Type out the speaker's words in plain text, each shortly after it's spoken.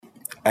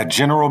At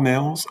General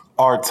Mills,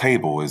 our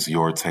table is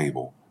your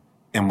table,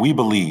 and we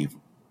believe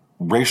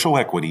racial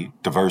equity,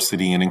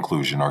 diversity, and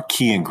inclusion are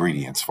key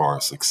ingredients for our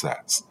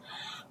success.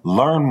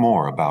 Learn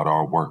more about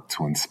our work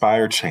to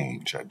inspire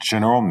change at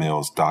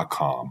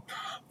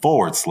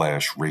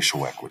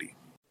generalmills.com/racial equity.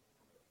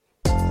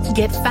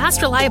 Get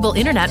fast, reliable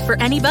internet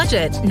for any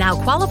budget. Now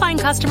qualifying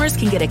customers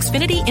can get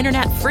Xfinity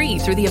Internet free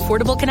through the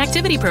Affordable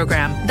Connectivity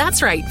Program.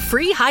 That's right,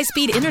 free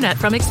high-speed internet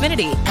from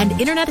Xfinity. And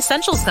Internet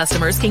Essentials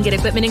customers can get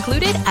equipment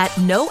included at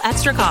no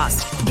extra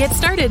cost. Get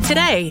started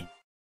today.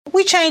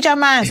 We change our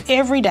minds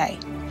every day.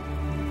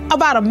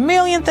 About 1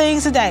 million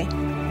things a day.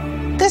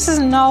 This is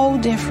no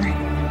different.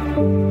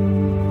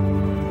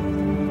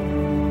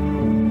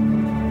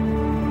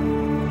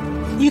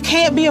 You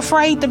can't be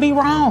afraid to be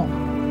wrong.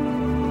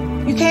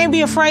 You can't be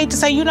afraid to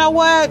say, you know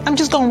what, I'm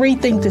just going to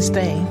rethink this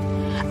thing.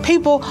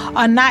 People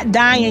are not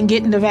dying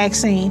getting the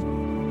vaccine.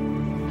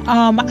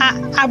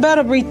 I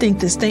better rethink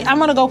this thing. I'm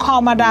going to go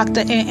call my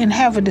doctor and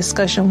have a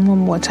discussion one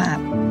more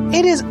time.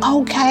 It is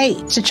okay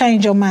to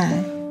change your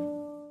mind.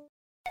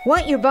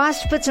 Want your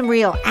boss to put some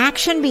real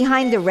action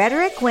behind the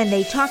rhetoric when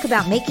they talk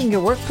about making your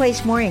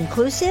workplace more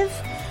inclusive?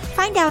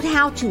 Find out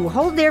how to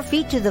hold their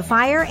feet to the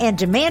fire and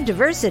demand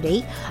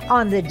diversity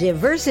on the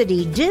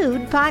Diversity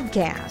Dude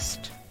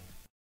podcast.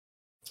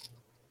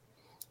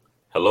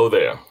 Hello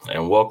there,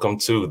 and welcome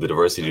to the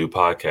Diversity Dude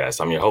podcast.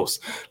 I'm your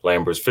host,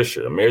 Lambert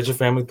Fisher, a marriage and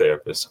family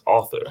therapist,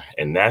 author,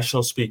 and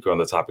national speaker on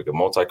the topic of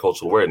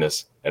multicultural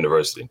awareness and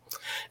diversity.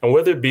 And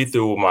whether it be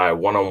through my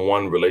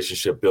one-on-one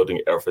relationship building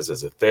efforts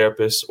as a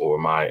therapist or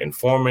my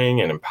informing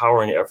and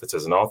empowering efforts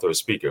as an author or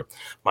speaker,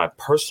 my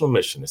personal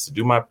mission is to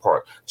do my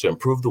part to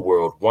improve the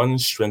world one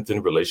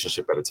strengthened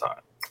relationship at a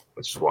time.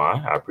 Which is why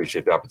I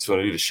appreciate the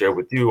opportunity to share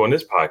with you on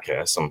this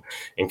podcast some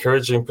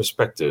encouraging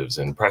perspectives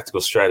and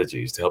practical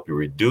strategies to help you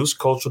reduce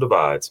cultural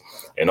divides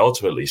and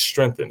ultimately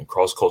strengthen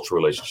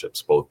cross-cultural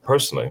relationships, both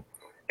personally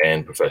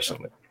and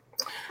professionally.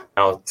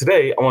 Now,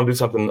 today, I want to do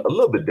something a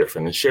little bit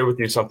different and share with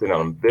you something that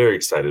I'm very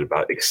excited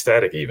about,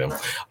 ecstatic even.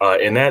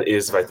 And that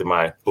is the fact that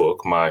my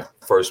book, my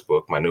first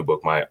book, my new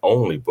book, my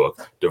only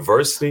book,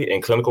 Diversity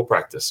in Clinical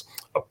Practice,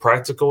 a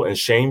practical and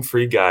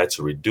shame-free guide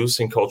to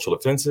reducing cultural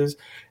offenses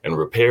and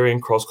repairing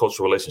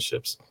cross-cultural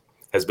relationships,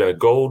 has been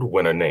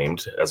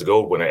named as a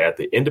gold winner at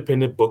the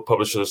Independent Book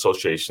Publishers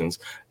Association's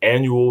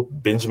annual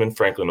Benjamin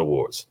Franklin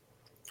Awards,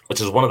 which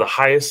is one of the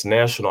highest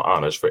national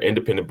honors for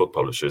independent book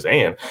publishers.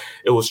 And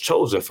it was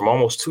chosen from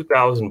almost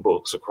 2,000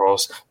 books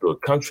across the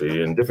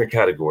country in different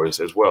categories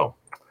as well.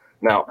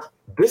 Now,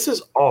 this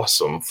is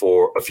awesome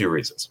for a few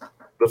reasons.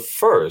 The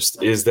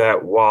first is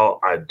that while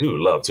I do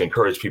love to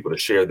encourage people to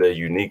share their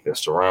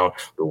uniqueness around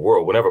the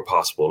world whenever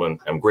possible, and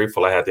I'm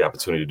grateful I had the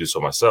opportunity to do so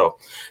myself,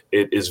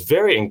 it is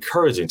very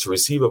encouraging to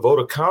receive a vote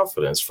of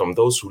confidence from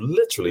those who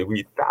literally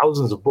read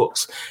thousands of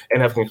books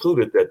and have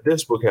concluded that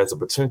this book has the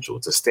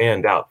potential to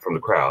stand out from the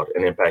crowd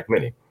and impact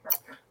many.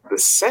 The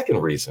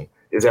second reason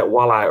is that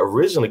while I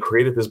originally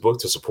created this book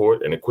to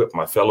support and equip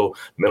my fellow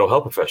mental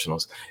health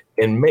professionals,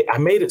 I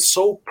made it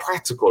so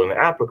practical and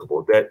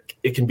applicable that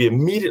it can be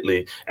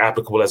immediately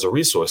applicable as a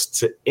resource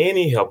to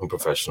any helping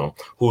professional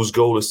whose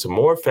goal is to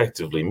more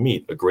effectively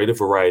meet a greater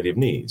variety of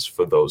needs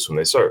for those whom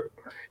they serve.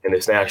 And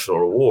this national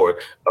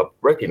award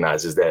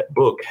recognizes that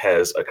book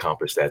has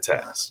accomplished that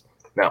task.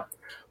 Now,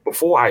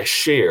 before I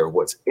share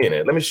what's in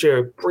it, let me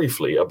share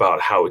briefly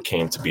about how it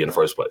came to be in the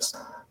first place.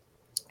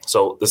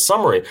 So the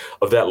summary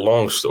of that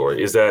long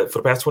story is that for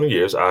the past 20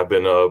 years, I've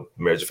been a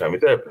marriage and family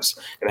therapist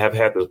and have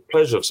had the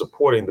pleasure of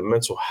supporting the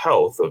mental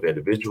health of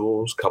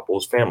individuals,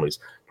 couples, families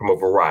from a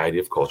variety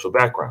of cultural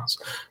backgrounds,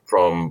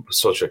 from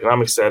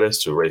socioeconomic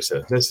status to race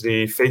and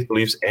ethnicity, faith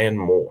beliefs, and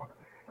more.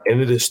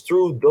 And it is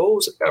through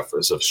those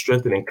efforts of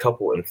strengthening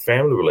couple and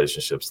family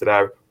relationships that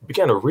I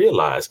began to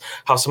realize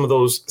how some of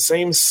those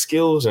same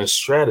skills and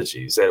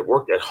strategies that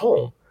worked at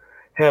home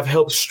have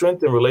helped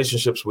strengthen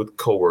relationships with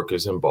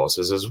coworkers and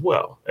bosses as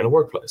well in the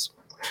workplace.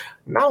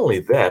 Not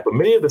only that, but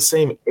many of the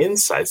same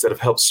insights that have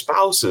helped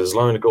spouses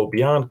learn to go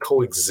beyond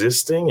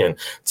coexisting and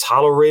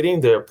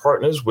tolerating their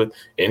partners with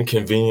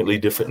inconveniently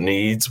different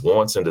needs,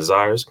 wants, and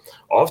desires,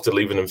 often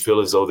leaving them feel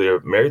as though they're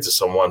married to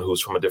someone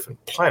who's from a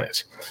different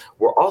planet,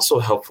 were also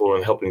helpful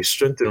in helping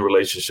strengthen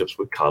relationships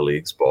with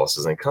colleagues,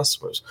 bosses, and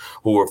customers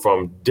who are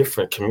from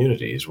different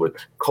communities with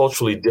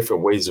culturally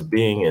different ways of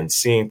being and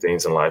seeing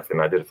things in life and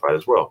identified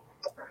as well.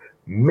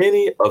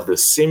 Many of the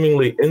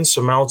seemingly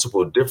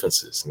insurmountable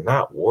differences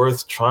not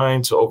worth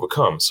trying to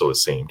overcome, so it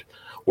seemed,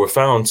 were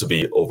found to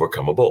be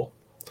overcomeable.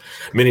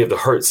 Many of the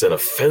hurts and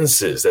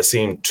offenses that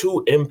seemed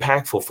too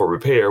impactful for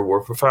repair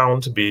were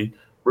found to be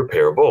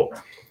repairable.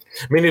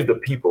 Many of the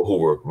people who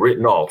were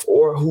written off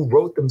or who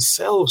wrote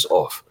themselves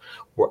off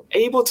were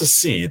able to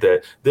see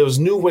that there was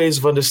new ways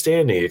of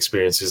understanding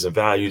experiences and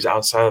values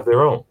outside of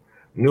their own,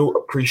 new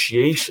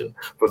appreciation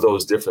for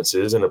those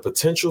differences, and a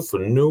potential for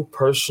new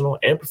personal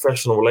and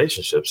professional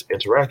relationships,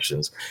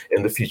 interactions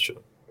in the future,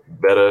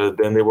 better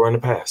than they were in the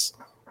past.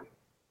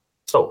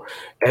 So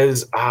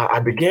as I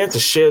began to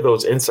share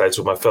those insights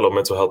with my fellow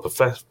mental health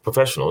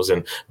professionals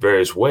in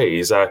various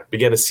ways, I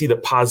began to see the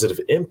positive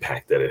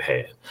impact that it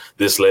had.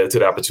 This led to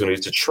the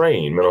opportunity to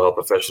train mental health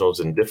professionals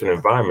in different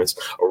environments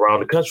around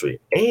the country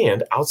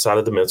and outside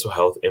of the mental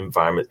health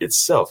environment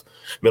itself.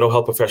 Mental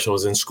health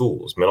professionals in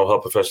schools, mental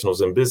health professionals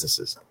in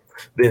businesses.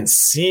 Then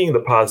seeing the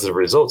positive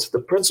results, the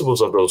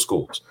principals of those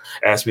schools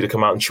asked me to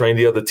come out and train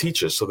the other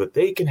teachers so that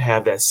they can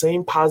have that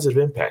same positive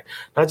impact,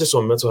 not just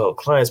on mental health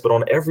clients, but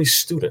on every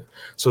student,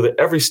 so that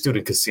every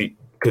student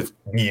could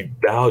be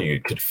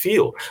valued, could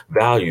feel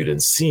valued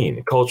and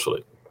seen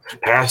culturally.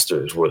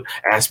 Pastors would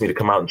ask me to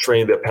come out and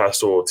train their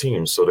pastoral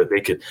teams so that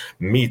they could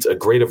meet a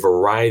greater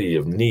variety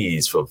of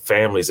needs for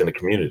families in the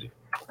community.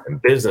 And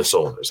business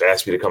owners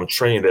asked me to come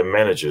train their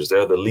managers,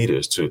 their other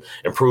leaders, to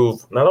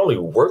improve not only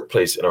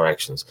workplace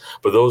interactions,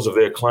 but those of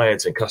their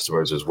clients and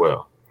customers as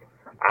well.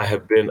 I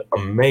have been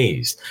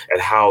amazed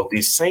at how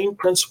these same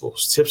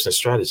principles, tips, and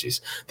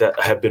strategies that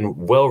have been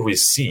well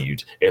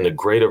received in a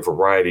greater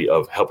variety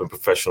of helping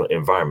professional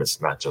environments,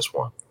 not just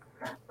one.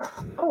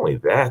 Not only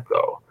that,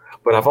 though,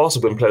 but I've also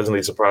been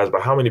pleasantly surprised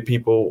by how many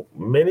people,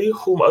 many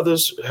whom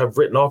others have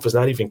written off as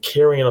not even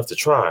caring enough to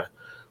try,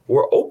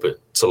 were open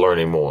to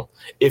learning more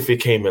if it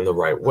came in the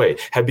right way,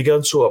 had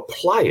begun to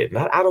apply it,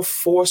 not out of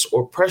force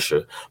or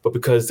pressure, but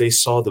because they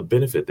saw the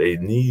benefit the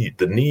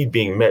need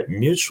being met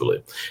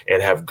mutually,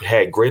 and have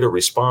had greater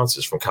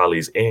responses from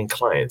colleagues and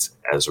clients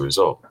as a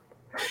result.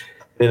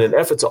 In an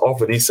effort to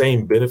offer these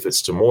same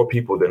benefits to more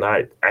people than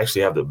I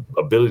actually have the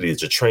ability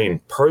to train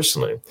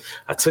personally,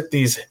 I took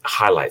these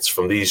highlights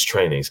from these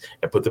trainings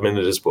and put them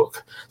into this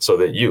book so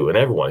that you and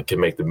everyone can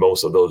make the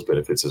most of those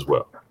benefits as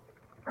well.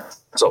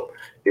 So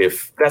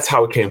if that's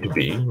how it came to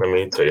be, let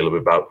me tell you a little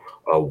bit about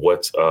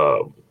what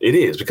it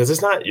is, because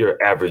it's not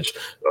your average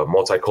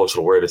multicultural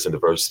awareness and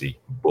diversity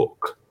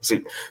book.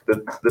 See,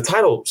 the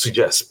title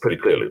suggests pretty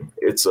clearly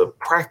it's a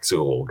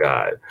practical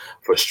guide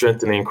for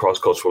strengthening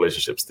cross-cultural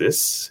relationships.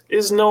 This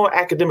is no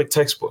academic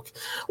textbook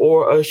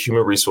or a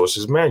human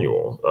resources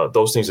manual.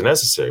 Those things are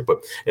necessary.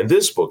 But in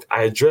this book,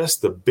 I address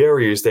the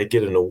barriers that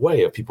get in the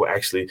way of people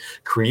actually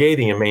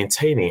creating and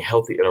maintaining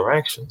healthy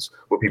interactions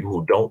with people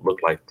who don't look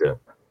like them.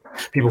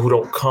 People who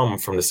don't come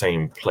from the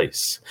same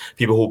place,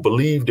 people who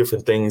believe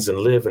different things and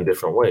live in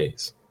different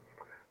ways.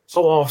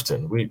 So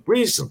often, we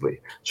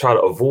reasonably try to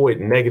avoid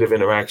negative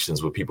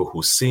interactions with people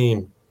who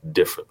seem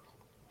different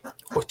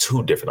or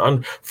too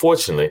different.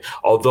 Unfortunately,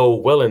 although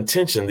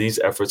well-intentioned, these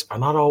efforts are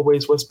not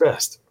always what's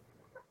best.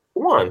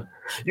 One,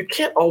 you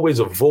can't always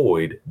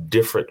avoid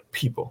different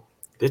people.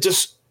 There's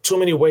just too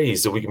many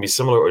ways that we can be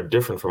similar or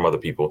different from other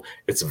people.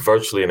 It's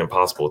virtually an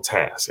impossible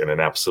task in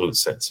an absolute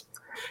sense.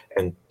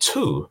 And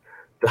two,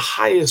 the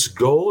highest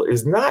goal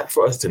is not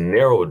for us to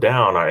narrow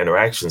down our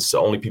interactions to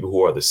only people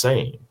who are the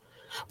same,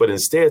 but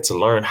instead to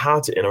learn how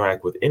to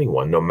interact with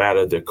anyone, no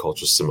matter their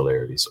cultural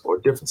similarities or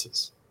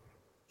differences.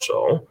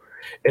 So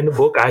in the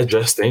book, I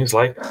address things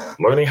like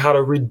learning how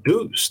to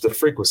reduce the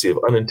frequency of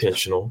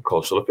unintentional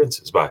cultural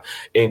offenses by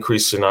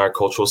increasing our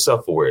cultural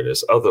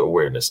self-awareness, other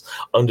awareness,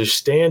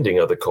 understanding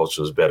other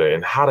cultures better,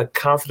 and how to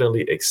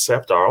confidently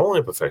accept our own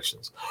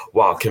imperfections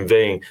while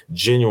conveying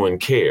genuine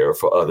care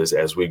for others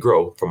as we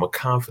grow from a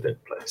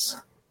confident place.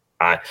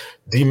 I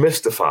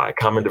demystify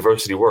common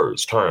diversity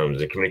words,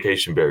 terms, and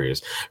communication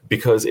barriers,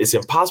 because it's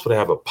impossible to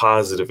have a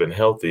positive and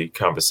healthy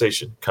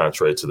conversation,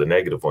 contrary to the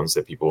negative ones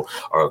that people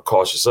are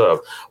cautious of,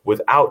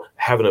 without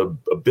having an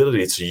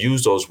ability to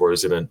use those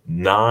words in a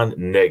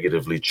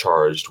non-negatively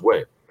charged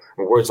way.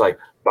 Words like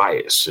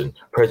bias and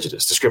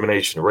prejudice,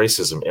 discrimination,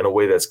 racism, in a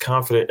way that's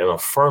confident and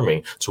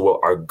affirming to what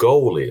our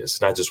goal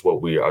is, not just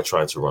what we are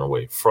trying to run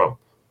away from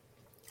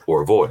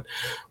or avoid.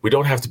 We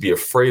don't have to be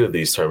afraid of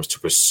these terms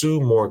to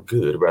pursue more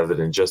good rather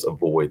than just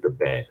avoid the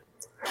bad.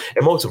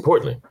 And most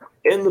importantly,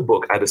 in the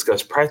book, I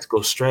discuss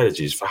practical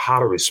strategies for how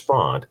to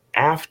respond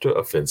after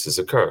offenses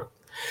occur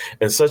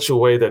in such a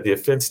way that the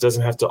offense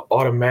doesn't have to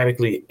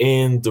automatically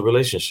end the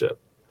relationship.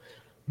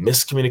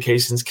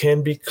 Miscommunications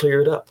can be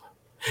cleared up.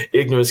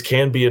 Ignorance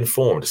can be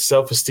informed.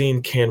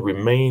 Self-esteem can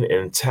remain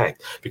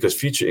intact because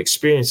future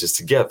experiences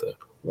together,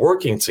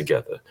 working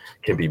together,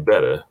 can be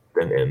better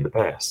than in the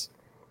past.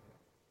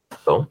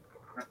 So,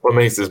 what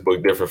makes this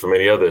book different from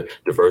any other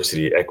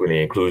diversity,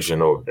 equity,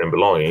 inclusion, and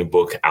belonging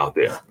book out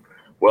there?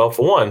 Well,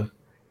 for one,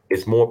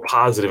 it's more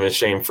positive and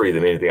shame-free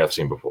than anything I've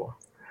seen before.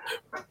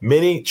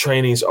 Many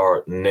trainings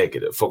are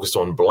negative, focused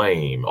on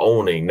blame,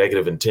 owning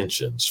negative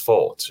intentions,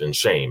 faults, and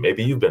shame.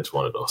 Maybe you've been to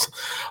one of those.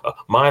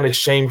 Mine is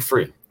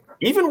shame-free.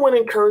 Even when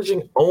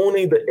encouraging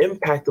owning the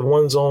impact of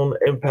one's own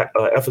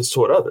efforts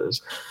toward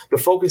others, the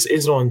focus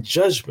isn't on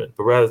judgment,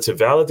 but rather to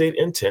validate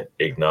intent,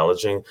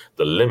 acknowledging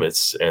the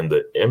limits and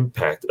the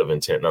impact of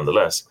intent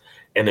nonetheless,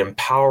 and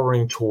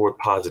empowering toward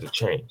positive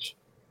change.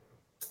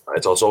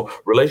 It's also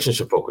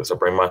relationship focused. I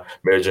bring my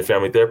marriage and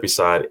family therapy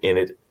side in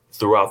it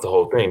throughout the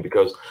whole thing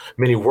because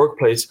many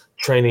workplace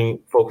training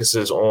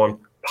focuses on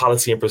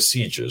policy and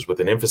procedures with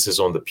an emphasis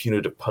on the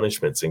punitive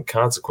punishments and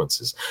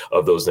consequences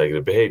of those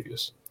negative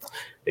behaviors.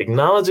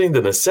 Acknowledging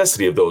the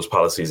necessity of those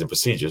policies and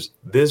procedures,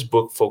 this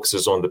book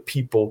focuses on the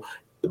people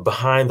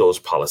behind those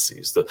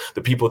policies,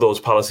 the people those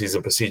policies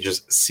and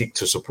procedures seek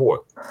to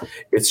support.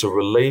 It's a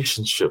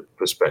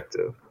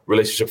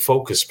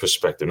relationship-focused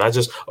perspective, not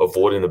just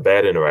avoiding the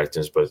bad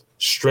interactions, but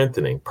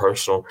strengthening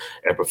personal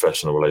and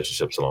professional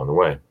relationships along the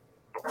way.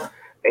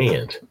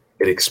 And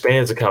it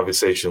expands the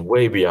conversation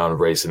way beyond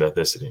race and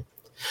ethnicity.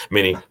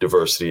 Many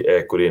diversity,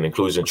 equity, and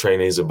inclusion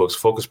trainings and books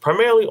focus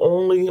primarily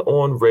only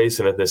on race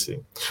and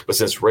ethnicity. But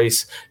since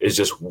race is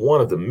just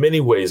one of the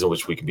many ways in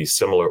which we can be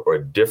similar or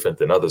different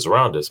than others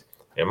around us,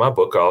 in my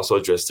book, I also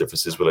address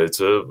differences related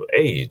to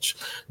age,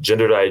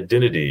 gendered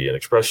identity and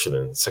expression,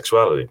 and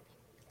sexuality,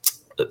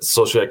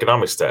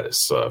 socioeconomic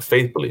status,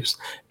 faith beliefs,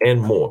 and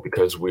more,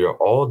 because we are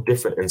all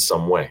different in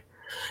some way.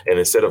 And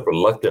instead of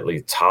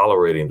reluctantly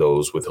tolerating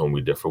those with whom we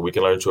differ, we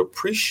can learn to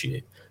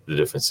appreciate the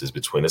differences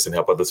between us and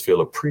help others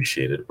feel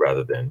appreciated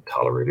rather than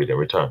tolerated in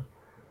return.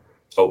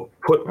 So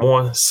put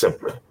more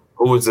simply,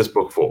 who is this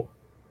book for?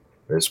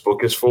 This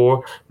book is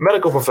for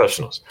medical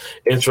professionals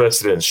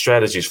interested in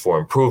strategies for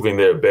improving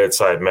their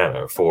bedside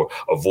manner, for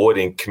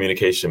avoiding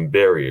communication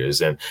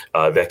barriers, and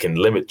that can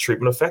limit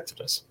treatment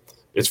effectiveness.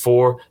 It's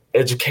for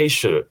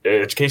education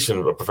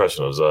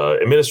professionals,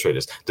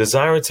 administrators,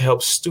 desiring to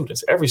help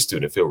students, every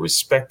student, feel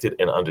respected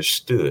and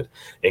understood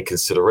in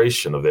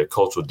consideration of their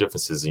cultural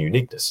differences and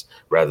uniqueness,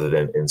 rather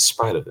than in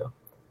spite of them.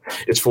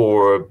 It's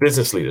for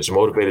business leaders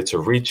motivated to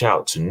reach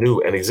out to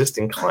new and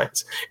existing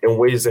clients in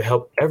ways that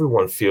help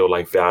everyone feel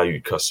like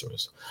valued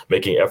customers,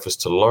 making efforts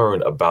to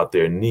learn about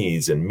their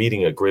needs and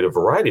meeting a greater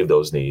variety of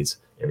those needs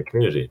in the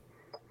community.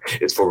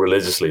 It's for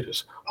religious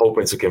leaders,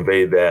 hoping to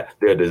convey that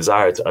their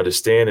desire to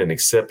understand and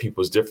accept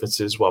people's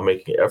differences while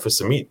making efforts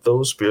to meet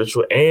those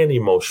spiritual and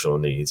emotional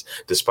needs,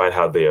 despite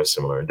how they are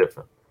similar and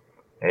different.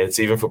 And it's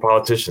even for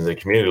politicians and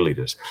community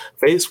leaders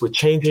faced with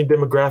changing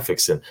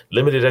demographics and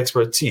limited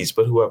expertise,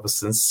 but who have a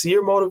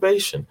sincere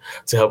motivation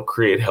to help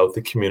create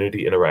healthy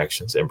community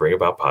interactions and bring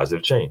about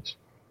positive change.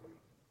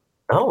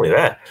 Not only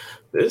that,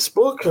 this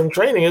book and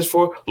training is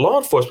for law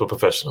enforcement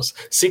professionals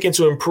seeking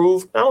to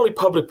improve not only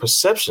public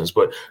perceptions,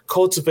 but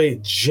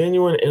cultivate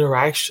genuine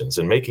interactions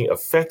and making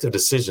effective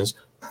decisions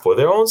for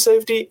their own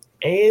safety,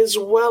 as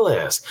well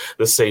as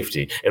the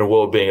safety and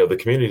well-being of the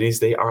communities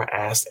they are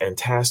asked and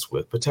tasked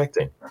with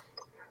protecting.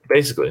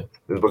 Basically,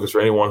 this book is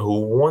for anyone who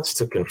wants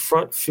to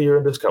confront fear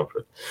and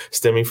discomfort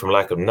stemming from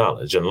lack of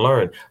knowledge and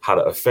learn how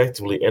to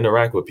effectively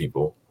interact with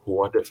people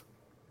who are different.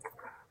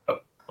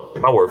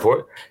 My word for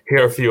it. Here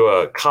are a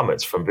few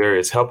comments from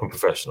various helping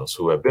professionals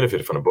who have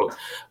benefited from the book.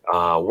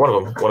 One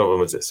of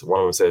them is this.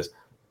 One of them says,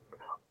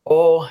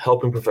 all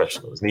helping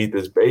professionals need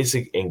this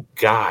basic and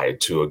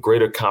guide to a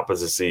greater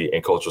competency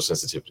and cultural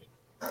sensitivity.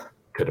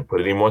 Couldn't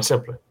put it any more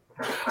simply.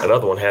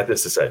 Another one had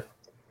this to say,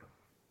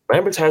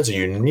 Lambert's has a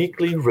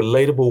uniquely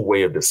relatable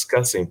way of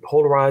discussing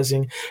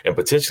polarizing and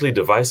potentially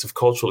divisive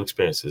cultural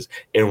experiences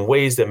in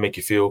ways that make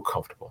you feel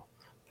comfortable.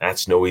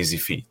 That's no easy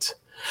feat.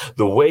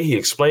 The way he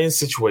explains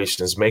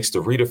situations makes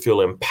the reader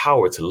feel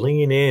empowered to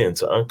lean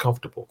into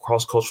uncomfortable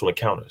cross-cultural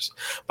encounters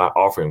by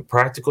offering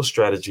practical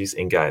strategies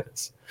and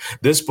guidance.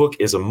 This book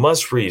is a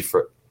must-read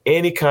for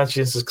any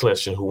conscientious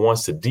clinician who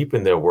wants to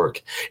deepen their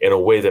work in a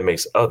way that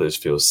makes others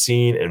feel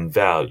seen and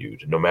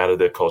valued, no matter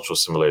their cultural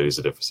similarities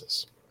or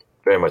differences.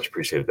 Very much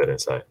appreciated that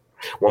insight.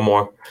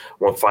 One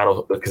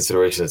final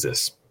consideration is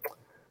this.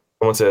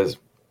 Someone says,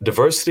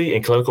 diversity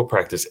in clinical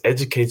practice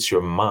educates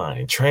your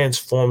mind,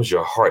 transforms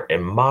your heart,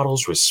 and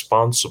models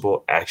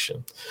responsible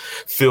action.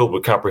 Filled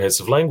with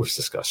comprehensive language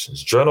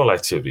discussions, journal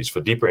activities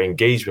for deeper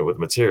engagement with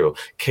material,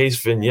 case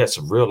vignettes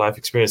of real-life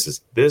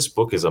experiences, this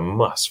book is a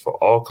must for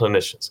all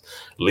clinicians,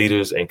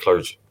 leaders, and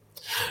clergy.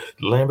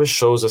 Lambert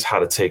shows us how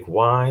to take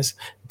wise,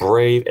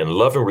 brave, and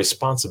loving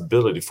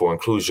responsibility for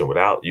inclusion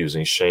without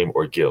using shame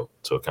or guilt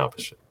to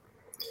accomplish it.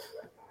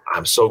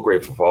 I'm so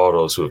grateful for all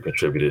those who have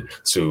contributed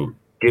to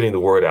getting the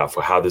word out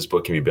for how this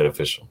book can be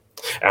beneficial.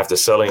 After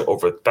selling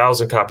over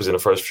 1,000 copies in the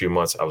first few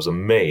months, I was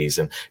amazed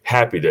and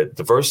happy that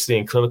diversity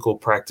in clinical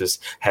practice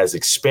has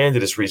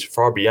expanded its reach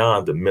far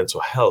beyond the mental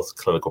health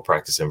clinical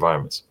practice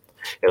environments.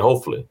 And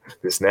hopefully,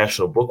 this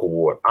National Book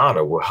Award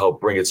honor will help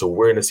bring its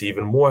awareness to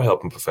even more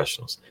helping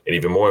professionals in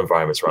even more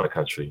environments around the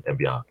country and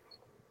beyond.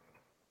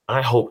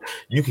 I hope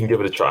you can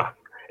give it a try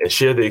and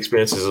share the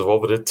experiences of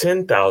over the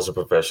 10,000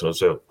 professionals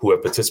who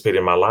have participated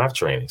in my live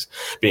trainings,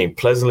 being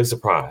pleasantly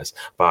surprised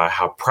by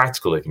how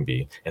practical it can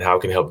be and how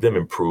it can help them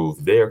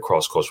improve their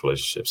cross-cultural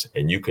relationships.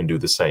 And you can do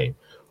the same,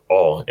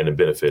 all in the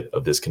benefit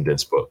of this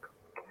condensed book.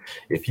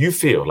 If you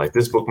feel like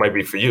this book might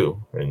be for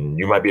you, and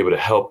you might be able to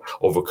help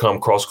overcome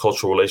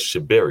cross-cultural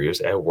relationship barriers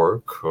at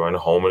work or in a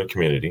home and a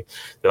community,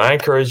 then I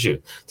encourage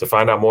you to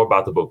find out more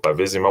about the book by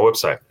visiting my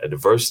website at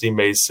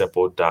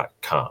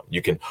diversitymadesimple.com.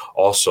 You can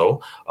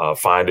also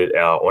find it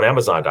on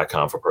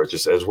Amazon.com for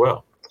purchase as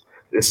well.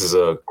 This is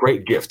a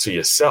great gift to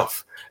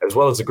yourself, as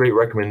well as a great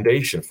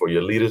recommendation for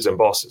your leaders and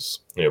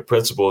bosses,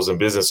 principals and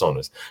business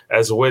owners,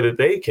 as a way that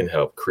they can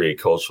help create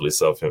culturally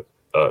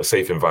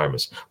safe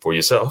environments for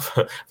yourself,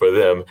 for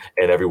them,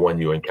 and everyone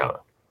you encounter.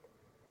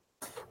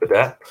 With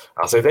that,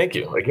 I'll say thank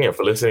you again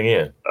for listening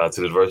in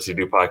to the Diversity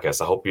Do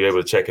podcast. I hope you're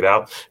able to check it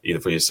out either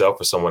for yourself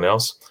or someone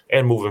else.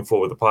 And moving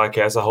forward with the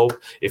podcast, I hope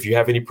if you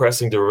have any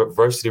pressing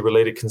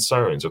diversity-related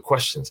concerns or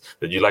questions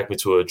that you'd like me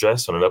to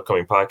address on an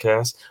upcoming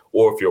podcast,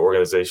 or if your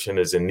organization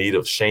is in need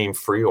of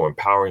shame-free or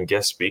empowering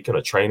guest speaking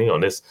or training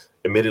on this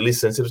admittedly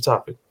sensitive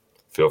topic,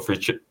 feel free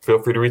to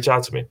reach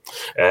out to me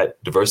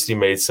at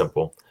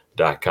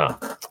diversitymadesimple.com.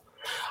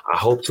 I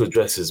hope to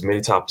address as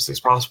many topics as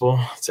possible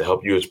to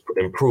help you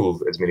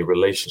improve as many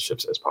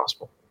relationships as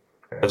possible.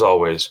 As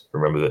always,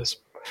 remember this: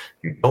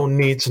 you don't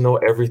need to know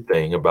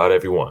everything about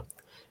everyone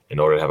in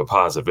order to have a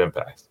positive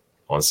impact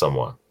on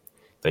someone.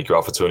 Thank you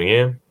all for tuning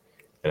in,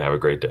 and have a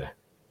great day.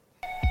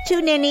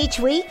 Tune in each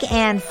week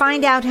and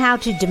find out how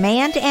to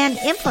demand and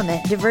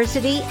implement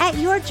diversity at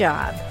your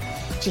job.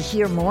 To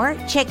hear more,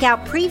 check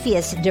out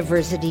previous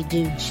Diversity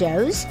Dude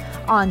shows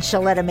on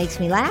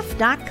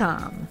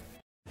ShalettaMakesMeLaugh.com.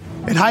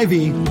 At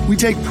Hy-Vee, we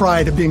take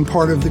pride in being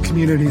part of the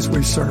communities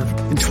we serve.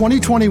 In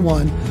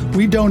 2021,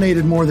 we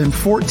donated more than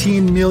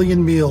 14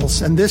 million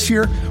meals, and this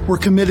year, we're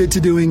committed to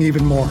doing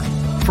even more.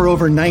 For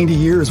over 90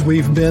 years,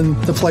 we've been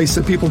the place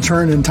that people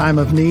turn in time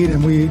of need,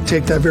 and we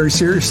take that very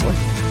seriously.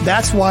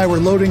 That's why we're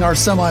loading our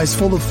semis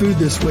full of food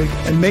this week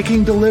and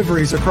making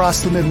deliveries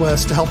across the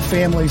Midwest to help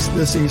families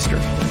this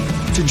Easter.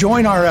 To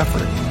join our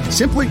effort,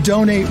 simply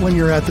donate when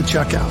you're at the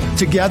checkout.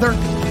 Together,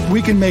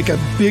 we can make a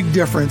big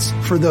difference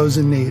for those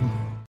in need.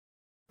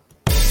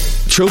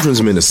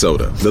 Children's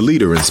Minnesota, the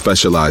leader in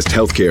specialized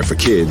healthcare for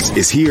kids,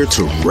 is here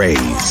to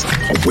raise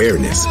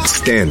awareness,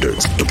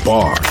 standards, the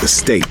bar, the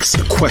stakes,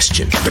 the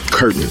question, the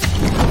curtain.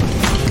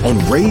 On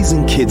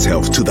raising kids'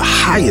 health to the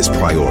highest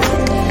priority,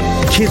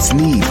 kids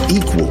need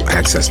equal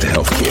access to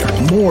healthcare,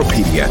 more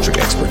pediatric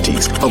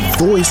expertise, a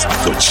voice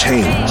for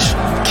change.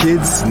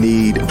 Kids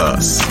need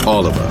us,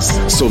 all of us.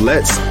 So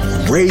let's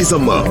raise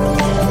them up.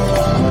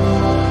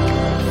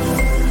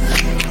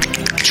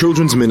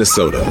 Children's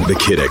Minnesota, the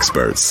kid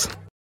experts.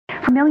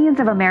 For millions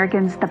of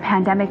Americans, the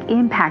pandemic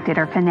impacted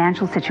our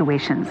financial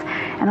situations,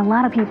 and a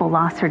lot of people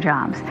lost their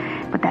jobs.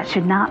 But that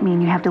should not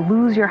mean you have to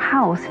lose your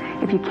house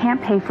if you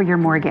can't pay for your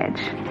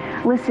mortgage.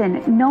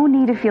 Listen, no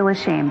need to feel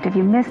ashamed if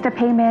you missed a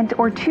payment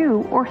or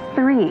 2 or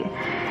 3,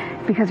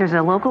 because there's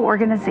a local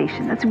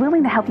organization that's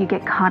willing to help you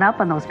get caught up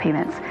on those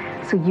payments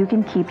so you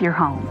can keep your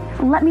home.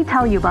 Let me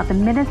tell you about the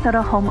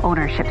Minnesota Home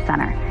Ownership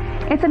Center.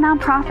 It's a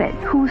nonprofit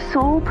whose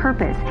sole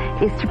purpose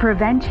is to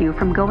prevent you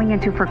from going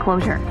into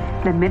foreclosure.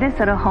 The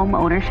Minnesota Home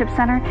Ownership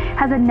Center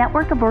has a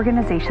network of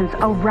organizations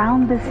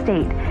around the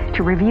state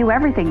to review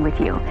everything with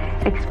you,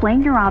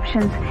 explain your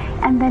options,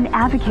 and then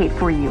advocate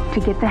for you to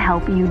get the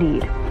help you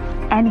need.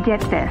 And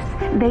get this,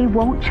 they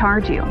won't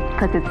charge you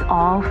because it's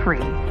all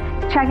free.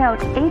 Check out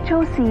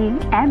hocmn.org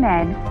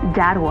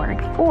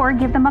or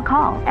give them a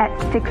call at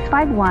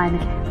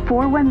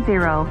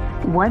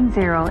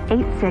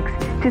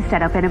 651-410-1086 to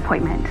set up an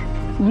appointment.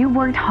 You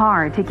worked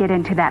hard to get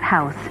into that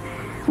house.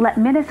 Let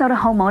Minnesota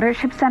Home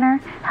Ownership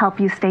Center help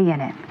you stay in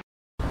it.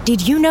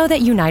 Did you know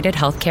that United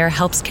Healthcare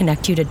helps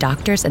connect you to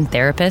doctors and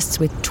therapists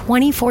with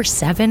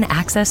 24/7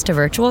 access to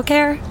virtual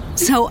care?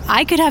 So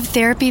I could have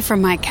therapy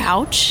from my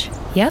couch?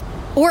 Yep.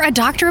 Or a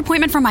doctor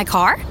appointment from my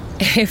car?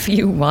 If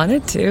you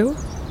wanted to.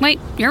 Wait,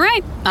 you're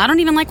right. I don't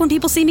even like when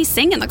people see me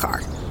sing in the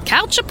car.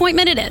 Couch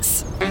appointment it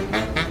is.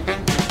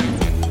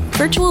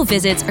 Virtual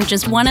visits are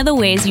just one of the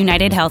ways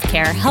United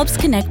Healthcare helps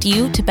connect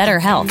you to better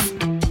health.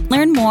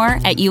 Learn more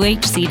at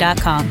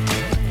uhc.com.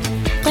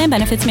 Plan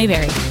benefits may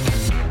vary.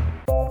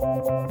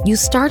 You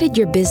started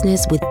your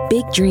business with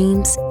big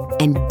dreams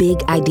and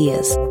big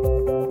ideas.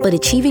 But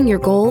achieving your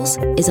goals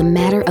is a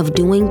matter of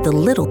doing the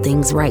little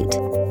things right.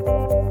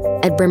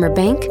 At Bremer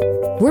Bank,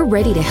 we're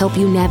ready to help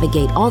you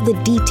navigate all the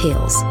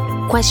details,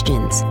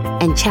 questions,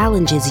 and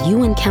challenges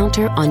you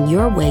encounter on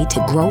your way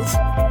to growth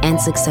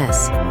and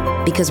success.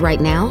 Because right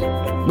now,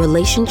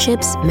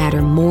 relationships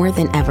matter more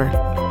than ever,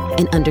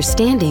 and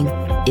understanding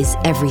is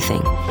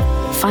everything.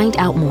 Find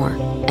out more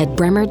at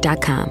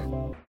bremer.com.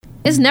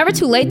 It's never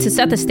too late to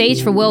set the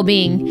stage for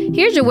well-being.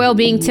 Here's your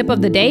well-being tip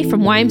of the day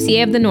from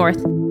YMCA of the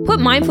North. Put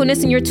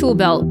mindfulness in your tool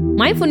belt.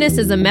 Mindfulness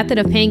is a method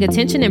of paying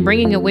attention and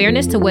bringing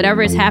awareness to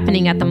whatever is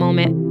happening at the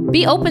moment.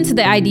 Be open to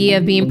the idea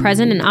of being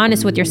present and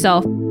honest with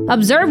yourself.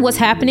 Observe what's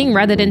happening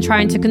rather than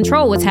trying to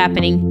control what's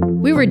happening.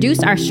 We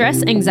reduce our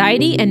stress,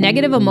 anxiety, and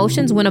negative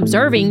emotions when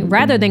observing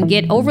rather than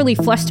get overly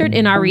flustered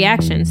in our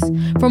reactions.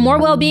 For more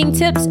well-being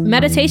tips,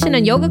 meditation,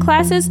 and yoga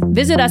classes,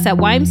 visit us at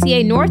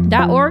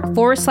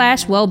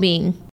ymcanorth.org/wellbeing.